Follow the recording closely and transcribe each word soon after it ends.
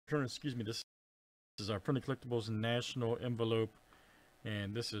excuse me, this is our Friendly Collectibles National envelope,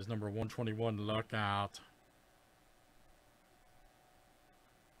 and this is number 121. Luck out.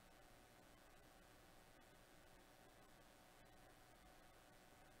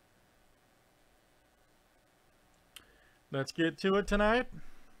 Let's get to it tonight.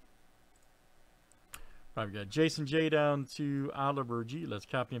 All right, we got Jason J down to Oliver G. Let's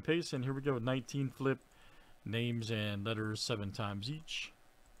copy and paste, and here we go with 19 flip, names and letters 7 times each.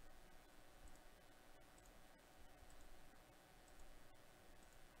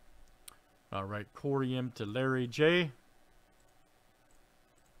 All right, Corey M to Larry J.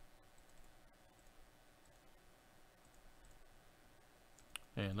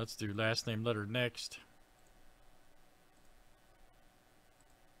 And let's do last name letter next.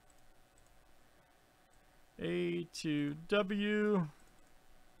 A to W.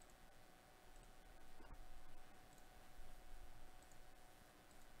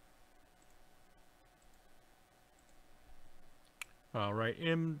 All right,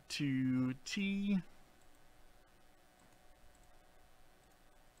 M to T.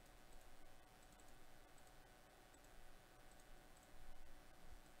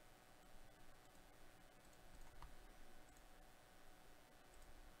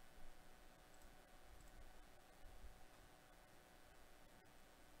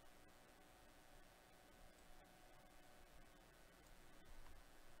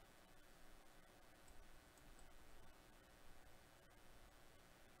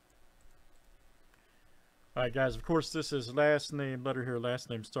 All right, guys, of course, this is last name letter here. Last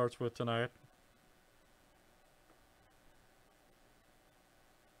name starts with tonight.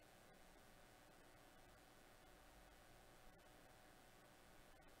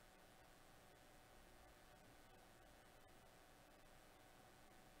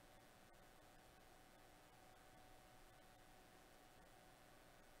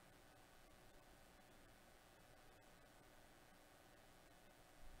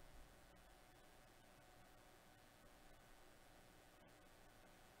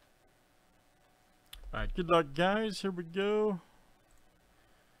 All right, good luck, guys. Here we go.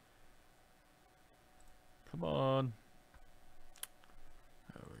 Come on.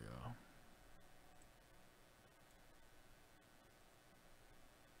 There we go.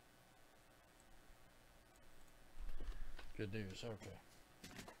 Good news. Okay.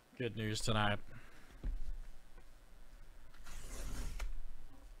 Good news tonight.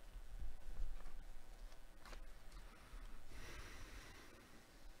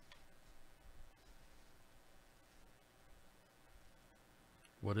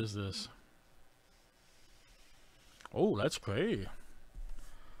 What is this? Oh, that's great.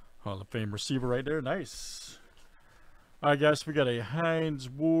 Hall of Fame receiver right there. Nice. All right, guys, we got a Hines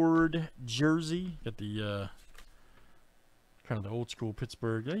Ward jersey. Got the kind of the old school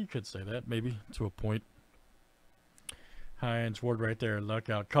Pittsburgh. Yeah, you could say that, maybe, to a point. Hines Ward right there. Luck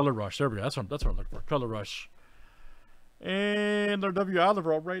out. Color Rush. There we go. That's what I'm looking for. Color Rush. And our W.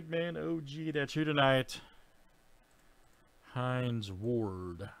 Oliver. All right, man. OG, that's you tonight. Hines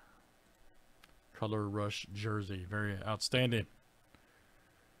Ward. Color Rush jersey. Very outstanding.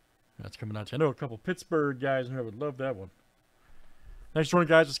 That's coming out to you. I know a couple Pittsburgh guys in here would love that one. Next one,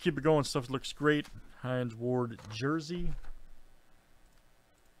 guys. Let's keep it going. Stuff looks great. Hines Ward jersey.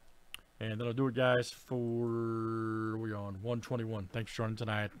 And that'll do it, guys, for we're on 121. Thanks for joining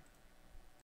tonight.